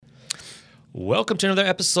Welcome to another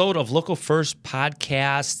episode of Local First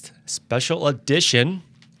Podcast, special edition,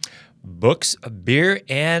 Books, Beer,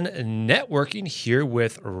 and Networking, here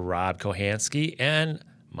with Rob Kohansky and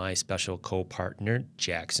my special co-partner,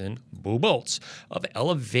 Jackson Buboltz of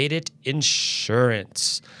Elevated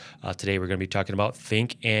Insurance. Today we're going to be talking about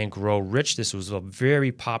Think and Grow Rich. This was a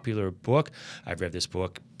very popular book. I've read this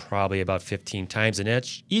book probably about 15 times,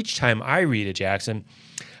 and each time I read it, Jackson,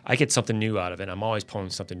 I get something new out of it. I'm always pulling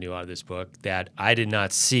something new out of this book that I did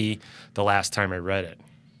not see the last time I read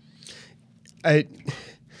it.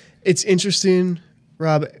 It's interesting,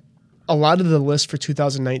 Rob. A lot of the list for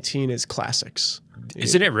 2019 is classics.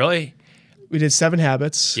 Isn't it really? We did 7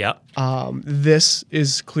 Habits. Yep. This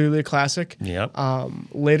is clearly a classic. Yep.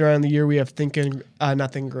 Later on in the year, we have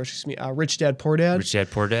Rich Dad, Poor Dad. Rich Dad,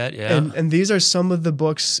 Poor Dad, yeah. And these are some of the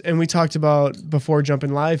books, and we talked about before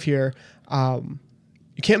jumping live here,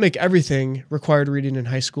 you can't make everything required reading in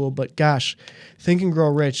high school, but gosh, Think and Grow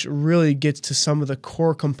Rich really gets to some of the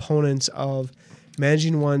core components of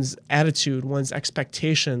managing one's attitude, one's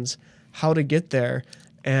expectations, how to get there,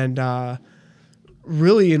 and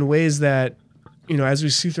really in ways that, as we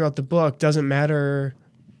see throughout the book, doesn't matter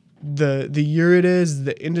the year it is,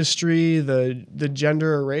 the industry, the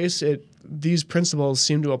gender or race. These principles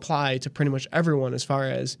seem to apply to pretty much everyone as far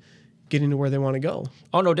as getting to where they want to go.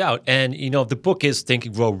 Oh, no doubt. And, the book is Think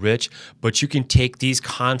and Grow Rich, but you can take these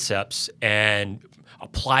concepts and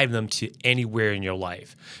apply them to anywhere in your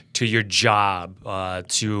life, to your job,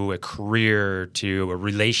 to a career, to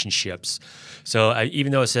relationships. So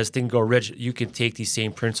even though it says Think and Grow Rich, you can take these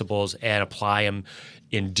same principles and apply them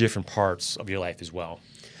in different parts of your life as well.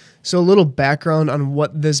 So a little background on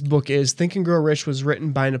what this book is. Think and Grow Rich was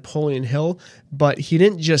written by Napoleon Hill, but he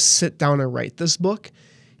didn't just sit down and write this book.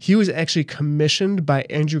 He was actually commissioned by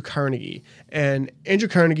Andrew Carnegie. And Andrew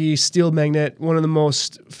Carnegie, steel magnate, one of the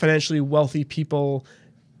most financially wealthy people,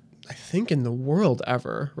 I think, in the world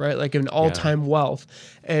ever, right? Like an all-time wealth.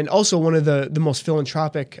 And also one of the most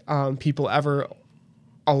philanthropic people ever.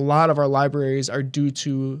 A lot of our libraries are due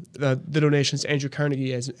to the donations Andrew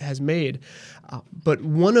Carnegie has made. But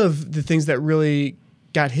one of the things that really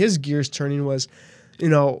got his gears turning was,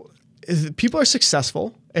 people are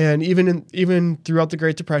successful. And even throughout the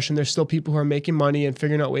Great Depression, there's still people who are making money and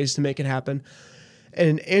figuring out ways to make it happen.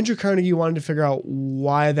 And Andrew Carnegie wanted to figure out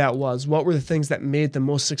why that was. What were the things that made the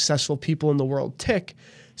most successful people in the world tick?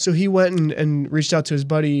 So he went and reached out to his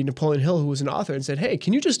buddy Napoleon Hill, who was an author, and said, hey,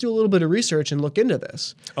 can you just do a little bit of research and look into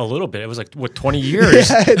this? A little bit. It was 20 years?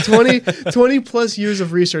 Yeah, 20 plus years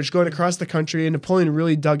of research going across the country. And Napoleon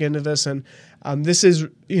really dug into this. And this is,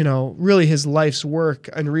 really his life's work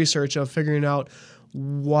and research of figuring out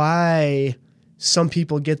why some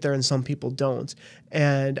people get there and some people don't.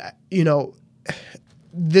 And,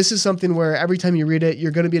 this is something where every time you read it,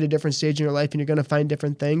 you're going to be at a different stage in your life and you're going to find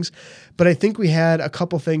different things. But I think we had a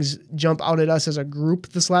couple things jump out at us as a group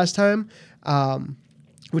this last time,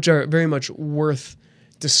 which are very much worth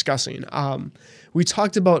discussing. We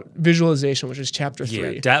talked about visualization, which is chapter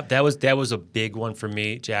 3. Yeah, that was a big one for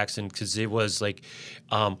me, Jackson, because it was like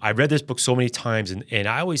I read this book so many times, and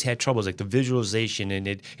I always had troubles like the visualization, and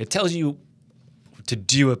it tells you to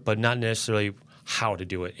do it, but not necessarily how to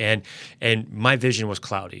do it. And my vision was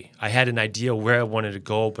cloudy. I had an idea where I wanted to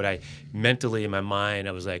go, but I mentally in my mind,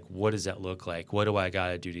 I was like, what does that look like? What do I got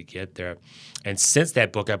to do to get there? And since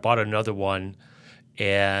that book, I bought another one,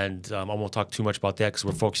 and I won't talk too much about that because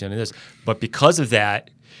we're focusing on this. But because of that,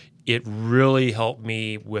 it really helped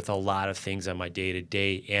me with a lot of things on my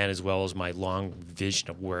day-to-day and as well as my long vision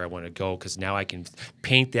of where I want to go, because now I can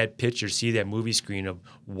paint that picture, see that movie screen of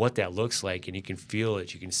what that looks like, and you can feel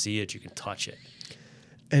it, you can see it, you can touch it.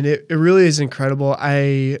 And it really is incredible.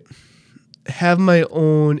 I have my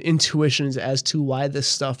own intuitions as to why this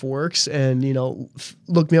stuff works, and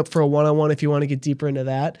look me up for a one-on-one if you want to get deeper into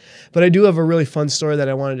that. But I do have a really fun story that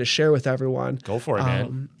I wanted to share with everyone. Go for it,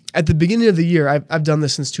 man. At the beginning of the year, I've done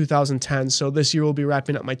this since 2010, so this year will be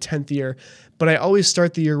wrapping up my 10th year. But I always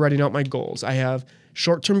start the year writing out my goals. I have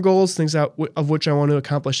short-term goals, things of which I want to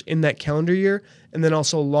accomplish in that calendar year, and then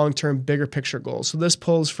also long-term, bigger picture goals. So this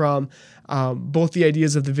pulls from both the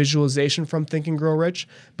ideas of the visualization from Think and Grow Rich,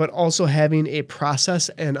 but also having a process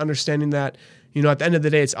and understanding that, at the end of the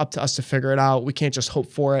day, it's up to us to figure it out. We can't just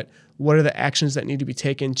hope for it. What are the actions that need to be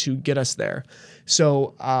taken to get us there?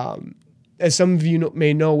 So as some of you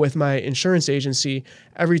may know, with my insurance agency,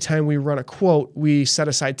 every time we run a quote, we set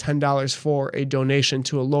aside $10 for a donation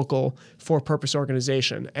to a local for-purpose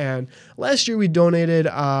organization. And last year we donated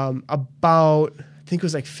about, I think it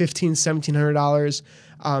was like $1,500,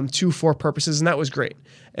 $1,700 to for purposes, and that was great.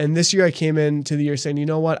 And this year I came into the year saying, you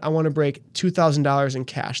know what, I want to break $2,000 in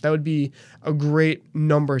cash. That would be a great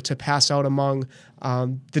number to pass out among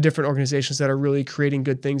the different organizations that are really creating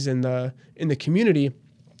good things in the community.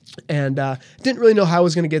 And didn't really know how I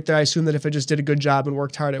was going to get there. I assumed that if I just did a good job and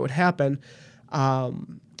worked hard, it would happen.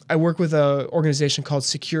 I work with an organization called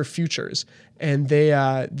Secure Futures, and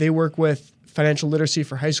they work with financial literacy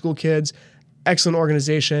for high school kids. Excellent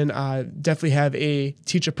organization. Definitely have a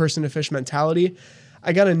teach a person to fish mentality.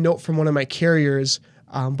 I got a note from one of my carriers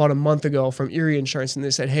about a month ago from Erie Insurance, and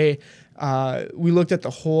they said, hey, we looked at the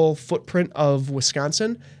whole footprint of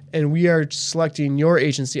Wisconsin, and we are selecting your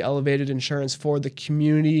agency, Elevated Insurance, for the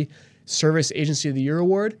Community Service Agency of the Year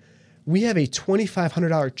Award. We have a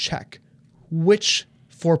 $2,500 check. Which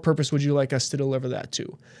for-purpose would you like us to deliver that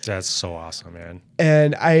to? That's so awesome, man.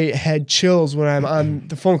 And I had chills when I'm on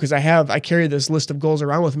the phone because I carry this list of goals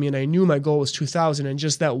around with me, and I knew my goal was 2,000, and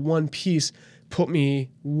just that one piece put me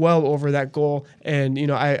well over that goal. And,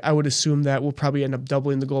 I would assume that we'll probably end up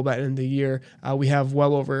doubling the goal by the end of the year. We have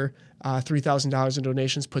well over $3,000 in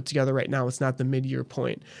donations put together right now. It's not the mid-year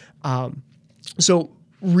point. So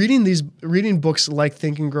reading books like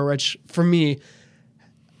Think and Grow Rich, for me,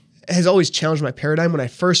 has always challenged my paradigm. When I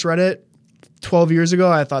first read it 12 years ago,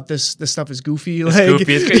 I thought this stuff is goofy. It's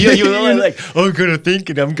goofy. You were like, oh, I'm going to think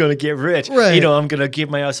and I'm going to get rich. Right. I'm going to give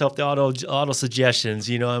myself the auto suggestions.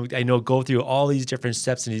 I know go through all these different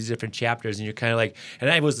steps in these different chapters, and you're kind of like, and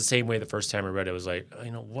I was the same way the first time I read it. I was like,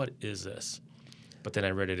 what is this? But then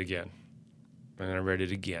I read it again, and then I read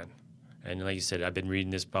it again. And like you said, I've been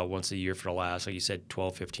reading this about once a year for the last, like you said,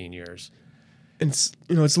 12, 15 years. It's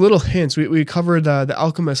little hints. We covered the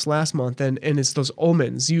Alchemist last month, and it's those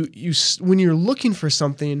omens. You when you're looking for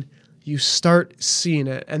something, you start seeing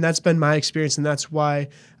it, and that's been my experience, and that's why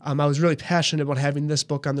I was really passionate about having this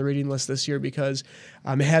book on the reading list this year, because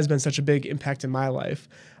it has been such a big impact in my life.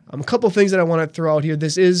 A couple of things that I want to throw out here.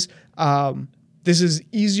 This is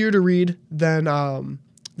easier to read than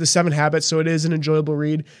the 7 Habits, so it is an enjoyable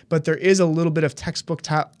read, but there is a little bit of textbook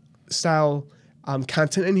style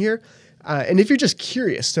content in here. And if you're just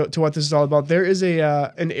curious to what this is all about, there is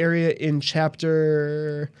an area in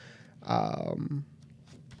chapter 7,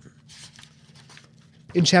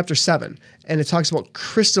 and it talks about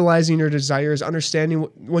crystallizing your desires,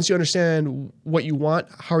 once you understand what you want,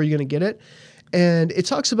 how are you going to get it? And it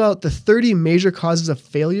talks about the 30 major causes of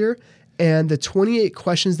failure and the 28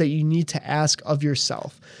 questions that you need to ask of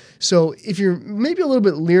yourself. So if you're maybe a little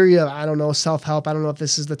bit leery of, self-help, I don't know if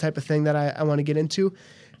this is the type of thing that I want to get into,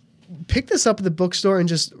 pick this up at the bookstore and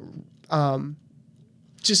just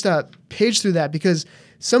page through that, because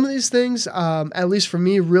some of these things, at least for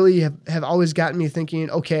me, really have always gotten me thinking,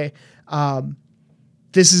 okay,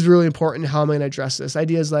 this is really important. How am I going to address this?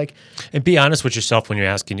 Ideas like... And be honest with yourself when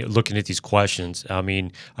you're looking at these questions.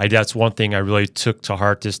 That's one thing I really took to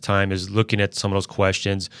heart this time, is looking at some of those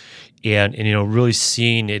questions and really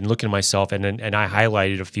seeing it and looking at myself. And I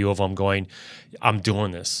highlighted a few of them going, I'm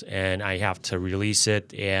doing this, and I have to release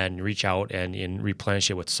it and reach out and replenish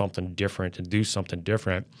it with something different and do something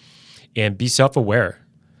different and be self-aware.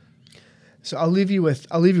 So I'll leave you with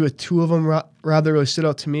 2 of them, Rob, that really stood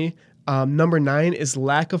out to me. Number 9 is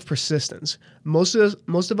lack of persistence. Most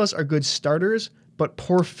of us are good starters, but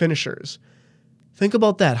poor finishers. Think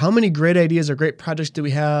about that. How many great ideas or great projects did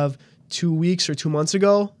we have 2 weeks or 2 months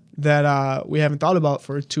ago that we haven't thought about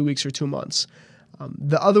for 2 weeks or 2 months?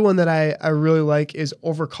 The other one that I really like is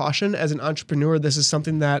overcaution. As an entrepreneur, this is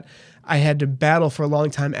something that I had to battle for a long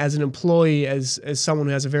time as an employee, as someone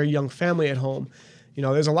who has a very young family at home.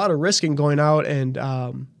 There's a lot of risk in going out and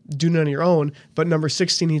doing it on your own. But number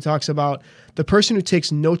 16, he talks about the person who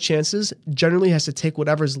takes no chances generally has to take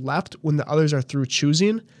whatever's left when the others are through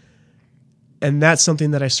choosing. And that's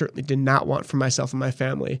something that I certainly did not want for myself and my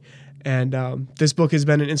family. And this book has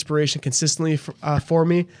been an inspiration consistently for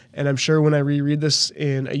me. And I'm sure when I reread this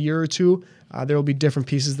in a year or two, there will be different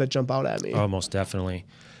pieces that jump out at me. Oh, most definitely.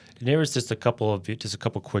 And there was just a couple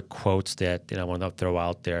quick quotes that I want to throw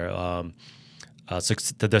out there.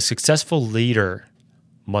 The successful leader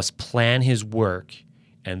must plan his work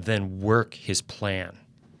and then work his plan.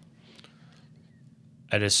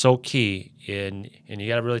 That is so key, and you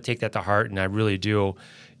got to really take that to heart, and I really do,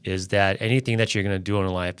 is that anything that you're going to do in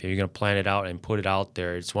life, you're going to plan it out and put it out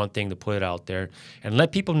there. It's one thing to put it out there and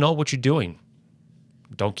let people know what you're doing.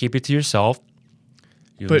 Don't keep it to yourself.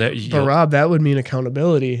 But Rob, that would mean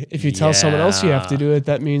accountability. If you tell someone else you have to do it,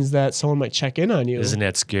 that means that someone might check in on you. Isn't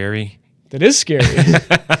that scary? That is scary.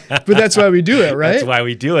 But that's why we do it, right? That's why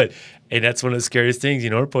we do it. And that's one of the scariest things,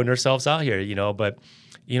 we're putting ourselves out here, but,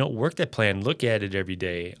 work that plan, look at it every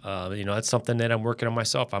day. That's something that I'm working on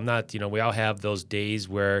myself. I'm not, we all have those days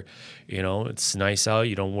where, it's nice out.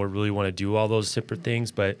 You don't really want to do all those different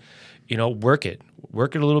things, but, work it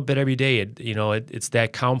a little bit every day. It's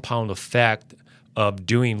that compound effect of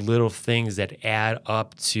doing little things that add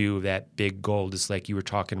up to that big goal, just like you were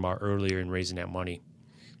talking about earlier in raising that money.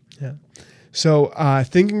 Yeah. So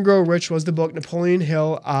Think and Grow Rich was the book, Napoleon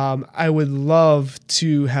Hill. I would love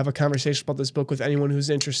to have a conversation about this book with anyone who's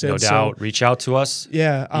interested. No doubt. Reach out to us.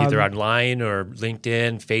 Yeah. Either online or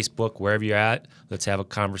LinkedIn, Facebook, wherever you're at. Let's have a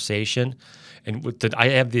conversation. And I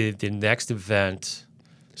have the next event.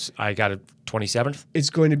 I got it 27th. It's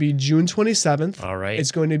going to be June 27th. All right.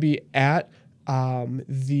 It's going to be at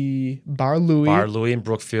the Bar Louie. Bar Louie in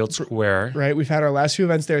Brookfield Square. Right. We've had our last few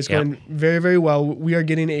events there. It's going very, very well. We are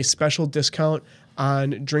getting a special discount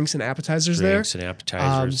on drinks and appetizers there. Drinks and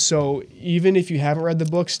appetizers. So even if you haven't read the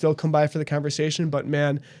book, still come by for the conversation. But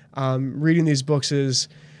man, reading these books is,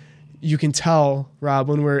 you can tell, Rob,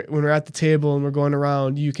 when we're at the table and we're going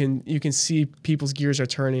around, you can see people's gears are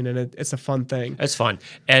turning, and it's a fun thing. It's fun,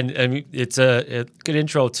 and I mean, it's a good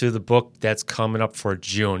intro to the book that's coming up for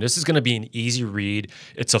June. This is going to be an easy read.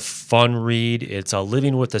 It's a fun read. It's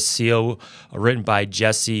Living with a SEAL, written by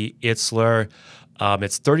Jesse Itzler.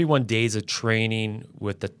 It's 31 days of training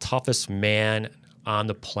with the toughest man on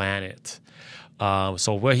the planet.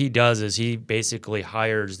 So what he does is he basically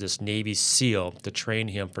hires this Navy SEAL to train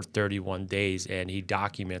him for 31 days, and he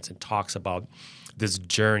documents and talks about this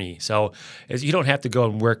journey. So you don't have to go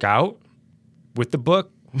and work out with the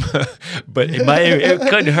book, but it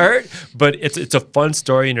couldn't hurt. But it's a fun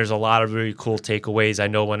story, and there's a lot of really cool takeaways. I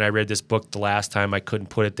know when I read this book the last time, I couldn't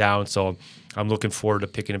put it down, so I'm looking forward to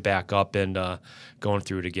picking it back up and going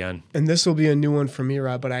through it again. And this will be a new one for me,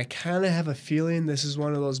 Rob, but I kind of have a feeling this is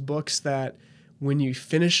one of those books that when you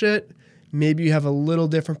finish it, maybe you have a little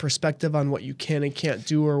different perspective on what you can and can't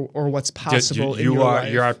do, or what's possible in your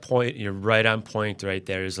life. You're right on point right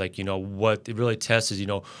there. Is like, what it really tests is,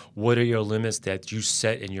 what are your limits that you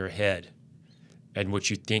set in your head and what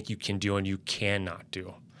you think you can do and you cannot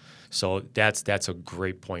do. So that's a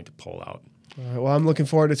great point to pull out. All right, well, I'm looking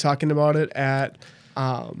forward to talking about it at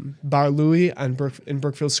Bar Louie in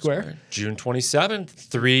Brookfield Square. June 27th,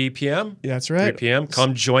 3 p.m. That's right. 3 p.m.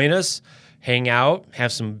 Come join us. Hang out,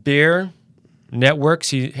 have some beer, network,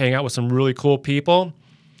 hang out with some really cool people.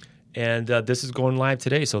 And this is going live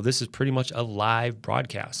today, so this is pretty much a live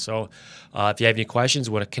broadcast. So if you have any questions,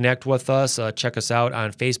 want to connect with us, check us out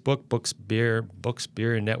on Facebook, Books, Beer,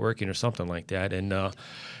 and Networking or something like that. And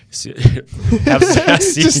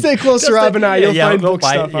just stay close to Rob and I. You'll find book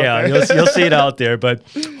stuff out there. You'll see it out there. But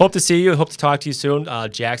hope to see you. Hope to talk to you soon.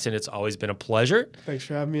 Jackson, it's always been a pleasure. Thanks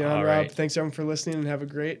for having me on, Rob. Thanks, everyone, for listening, and have a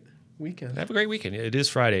great weekend. Have a great weekend. It is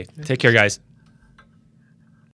Friday. Take care, guys.